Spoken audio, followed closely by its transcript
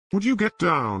Would you get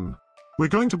down? We're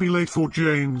going to be late for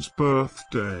Jane's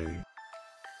birthday.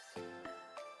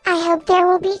 I hope there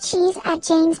will be cheese at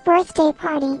Jane's birthday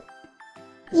party.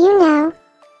 You know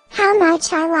how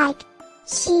much I like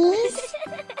cheese.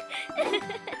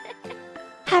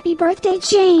 Happy birthday,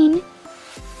 Jane!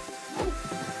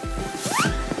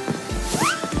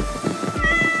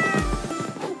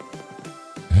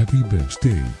 Happy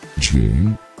birthday,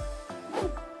 Jane.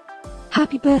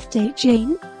 Happy birthday,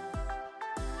 Jane.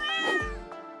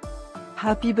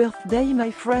 Happy birthday,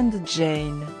 my friend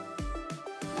Jane.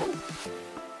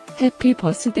 Happy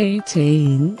birthday,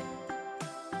 Jane.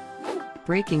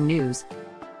 Breaking news.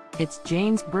 It's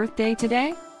Jane's birthday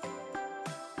today?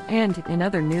 And in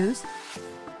other news,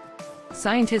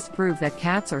 scientists prove that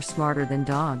cats are smarter than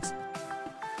dogs.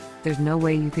 There's no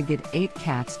way you could get 8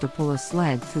 cats to pull a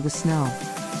sled through the snow.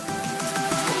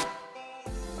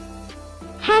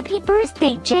 Happy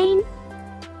birthday, Jane!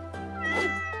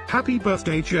 Happy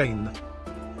birthday, Jane.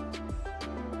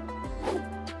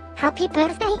 Happy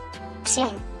birthday,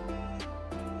 Jane.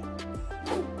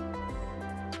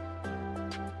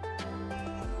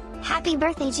 Happy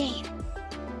birthday, Jane.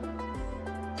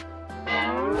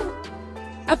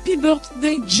 Happy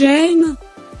birthday, Jane.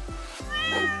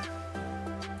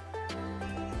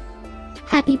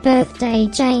 Happy birthday,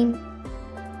 Jane.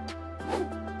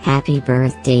 Happy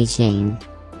birthday, Jane.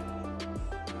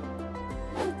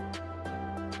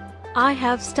 I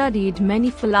have studied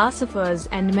many philosophers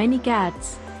and many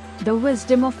cats. The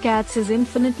wisdom of cats is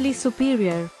infinitely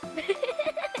superior.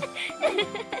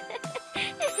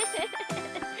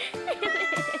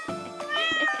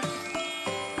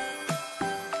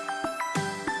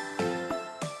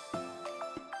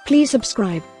 Please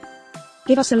subscribe,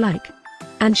 give us a like,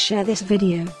 and share this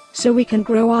video, so we can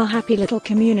grow our happy little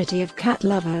community of cat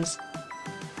lovers.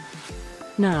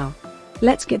 Now,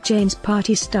 let's get Jane's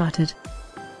party started.